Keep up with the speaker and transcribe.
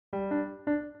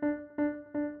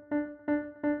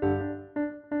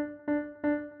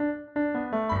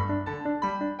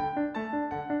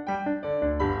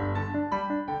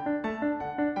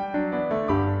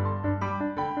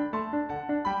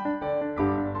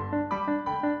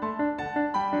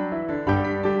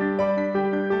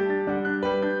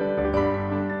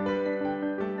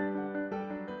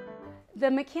The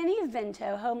McKinney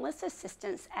Vento Homeless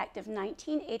Assistance Act of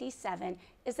 1987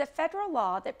 is a federal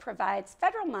law that provides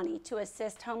federal money to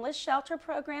assist homeless shelter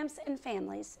programs and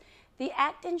families. The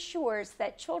act ensures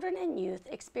that children and youth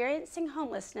experiencing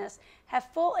homelessness have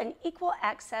full and equal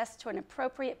access to an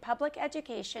appropriate public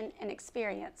education and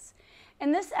experience.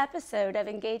 In this episode of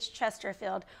Engage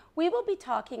Chesterfield, we will be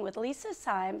talking with Lisa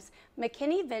Symes,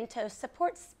 McKinney Vento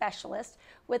Support Specialist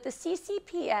with the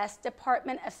CCPS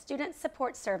Department of Student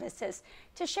Support Services,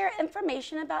 to share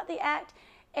information about the Act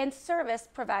and service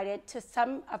provided to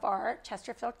some of our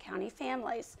Chesterfield County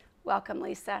families. Welcome,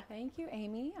 Lisa. Thank you,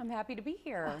 Amy. I'm happy to be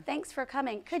here. Oh, thanks for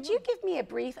coming. Could you give me a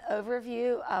brief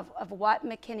overview of what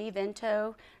McKinney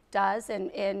Vento does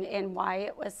and why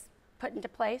it was put into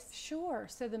place? Sure.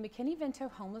 So the McKinney Vento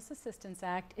Homeless Assistance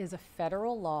Act is a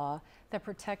federal law that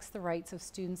protects the rights of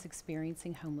students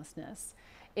experiencing homelessness.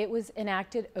 It was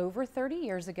enacted over 30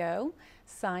 years ago,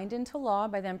 signed into law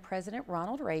by then President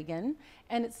Ronald Reagan,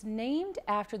 and it's named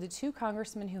after the two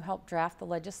congressmen who helped draft the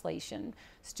legislation,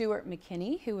 Stuart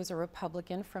McKinney, who was a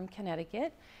Republican from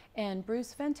Connecticut, and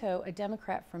Bruce Vento, a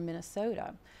Democrat from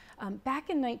Minnesota. Back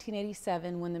in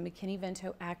 1987, when the McKinney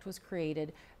Vento Act was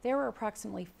created, there were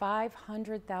approximately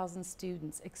 500,000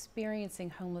 students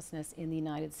experiencing homelessness in the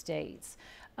United States,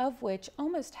 of which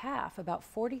almost half, about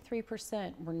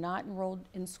 43%, were not enrolled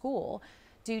in school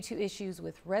due to issues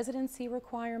with residency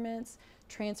requirements,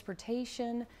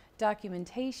 transportation,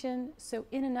 documentation. So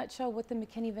in a nutshell, what the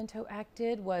McKinney Vento Act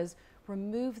did was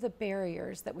remove the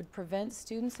barriers that would prevent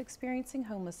students experiencing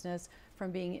homelessness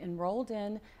from being enrolled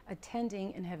in,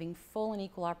 attending, and having full and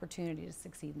equal opportunity to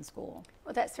succeed in school.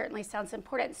 Well, that certainly sounds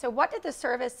important. So what did the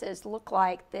services look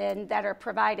like then that are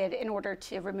provided in order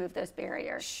to remove those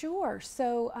barriers? Sure.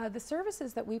 So the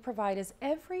services that we provide is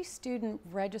every student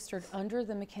registered under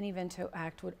the McKinney Vento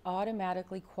Act would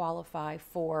automatically qualify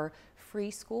for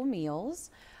free school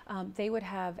meals. They would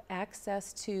have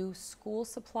access to school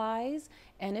supplies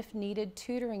and, if needed,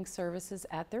 tutoring services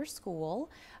at their school.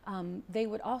 They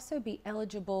would also be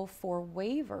eligible for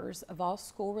waivers of all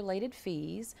school-related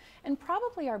fees, and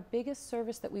probably our biggest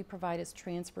service that we provide is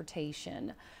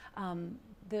transportation.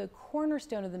 The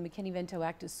cornerstone of the McKinney Vento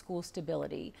Act is school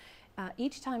stability.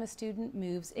 Each time a student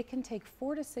moves, it can take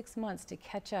 4 to 6 months to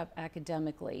catch up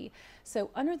academically. So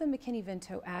under the McKinney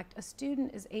Vento Act, a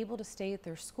student is able to stay at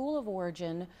their school of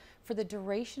origin for the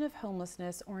duration of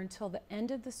homelessness or until the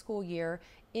end of the school year,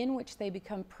 in which they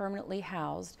become permanently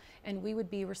housed, and we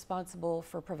would be responsible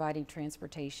for providing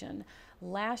transportation.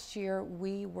 Last year,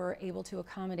 we were able to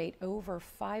accommodate over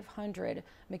 500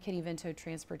 McKinney Vento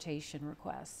transportation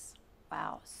requests.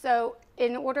 Wow. So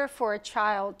in order for a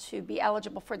child to be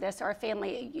eligible for this, or a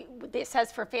family, it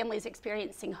says for families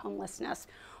experiencing homelessness,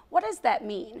 what does that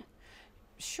mean?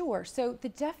 Sure. So the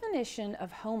definition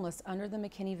of homeless under the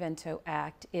McKinney Vento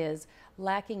Act is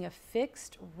lacking a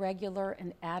fixed, regular,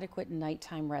 and adequate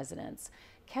nighttime residence.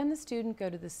 Can the student go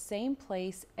to the same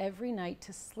place every night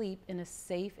to sleep in a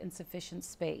safe and sufficient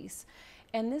space?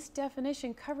 And this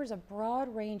definition covers a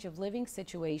broad range of living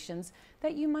situations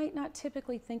that you might not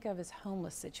typically think of as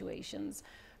homeless situations.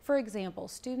 For example,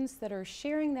 students that are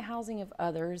sharing the housing of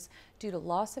others due to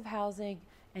loss of housing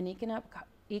and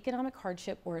economic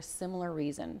hardship or a similar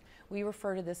reason. We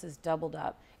refer to this as doubled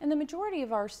up. And the majority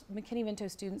of our McKinney Vento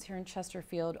students here in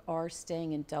Chesterfield are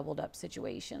staying in doubled up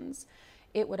situations.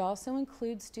 It would also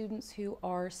include students who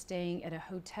are staying at a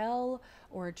hotel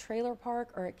or a trailer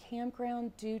park or a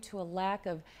campground due to a lack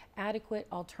of adequate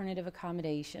alternative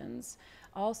accommodations.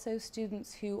 Also,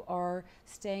 students who are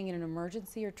staying in an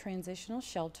emergency or transitional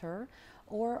shelter,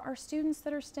 or our students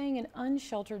that are staying in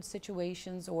unsheltered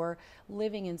situations or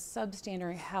living in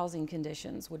substandard housing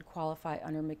conditions would qualify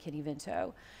under McKinney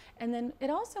Vento. And then it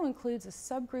also includes a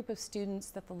subgroup of students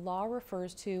that the law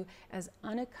refers to as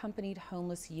unaccompanied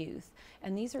homeless youth.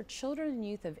 And these are children and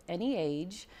youth of any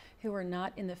age who are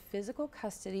not in the physical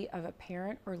custody of a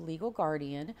parent or legal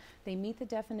guardian. They meet the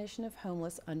definition of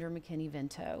homeless under McKinney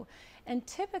Vento. And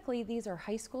typically these are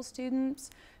high school students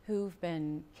who've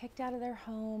been kicked out of their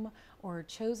home or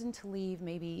chosen to leave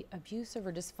maybe abusive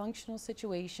or dysfunctional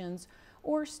situations,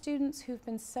 or students who've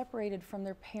been separated from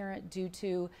their parent due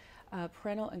to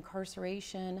parental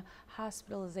incarceration,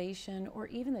 hospitalization, or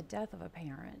even the death of a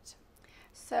parent.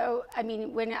 So, I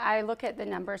mean, when I look at the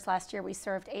numbers last year, we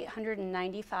served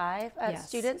 895 Yes.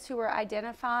 students who were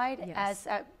identified Yes.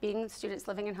 as being students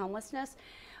living in homelessness.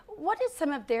 What did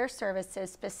some of their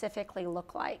services specifically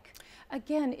look like?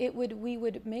 Again, we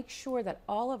would make sure that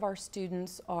all of our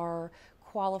students are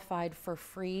qualified for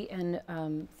free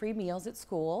meals at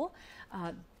school,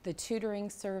 the tutoring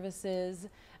services,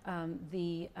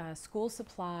 the school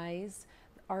supplies,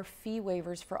 our fee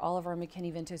waivers for all of our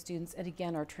McKinney Vento students, and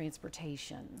again, our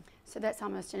transportation. So that's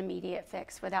almost an immediate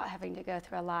fix without having to go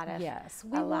through a lot of. Yes,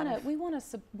 we want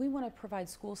to provide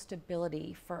school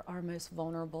stability for our most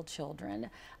vulnerable children.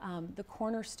 The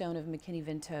cornerstone of McKinney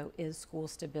Vento is school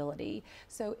stability.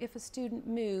 So if a student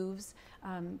moves,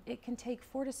 it can take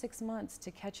 4 to 6 months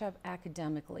to catch up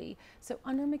academically. So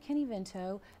under McKinney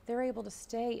Vento, they're able to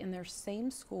stay in their same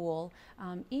school,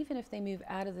 even if they move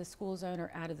out of the school zone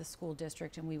or out of the school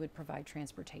district, and we would provide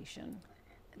transportation.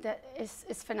 That is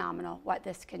phenomenal what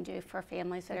this can do for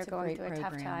families that are going through a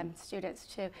tough time, students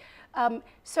too.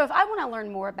 So if I want to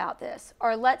learn more about this,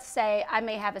 or let's say I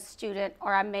may have a student,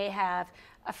 or I may have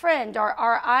a friend,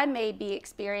 or I may be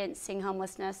experiencing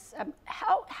homelessness,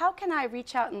 how can I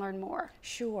reach out and learn more?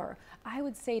 Sure. I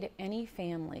would say to any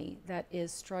family that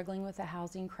is struggling with a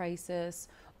housing crisis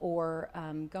or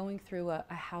going through a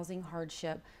housing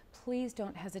hardship, please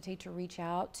don't hesitate to reach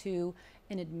out to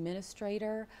an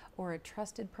administrator or a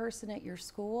trusted person at your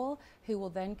school who will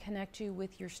then connect you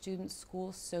with your student's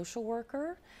school social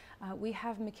worker. We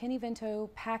have McKinney Vento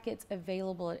packets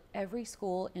available at every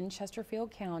school in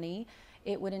Chesterfield County.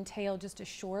 It would entail just a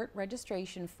short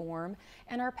registration form,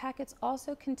 and our packets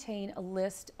also contain a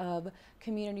list of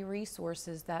community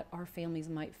resources that our families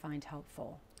might find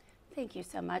helpful. Thank you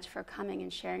so much for coming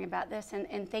and sharing about this,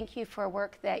 and thank you for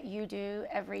work that you do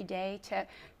every day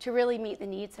to really meet the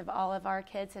needs of all of our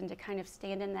kids and to kind of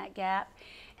stand in that gap.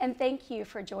 And thank you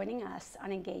for joining us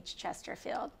on Engage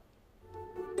Chesterfield.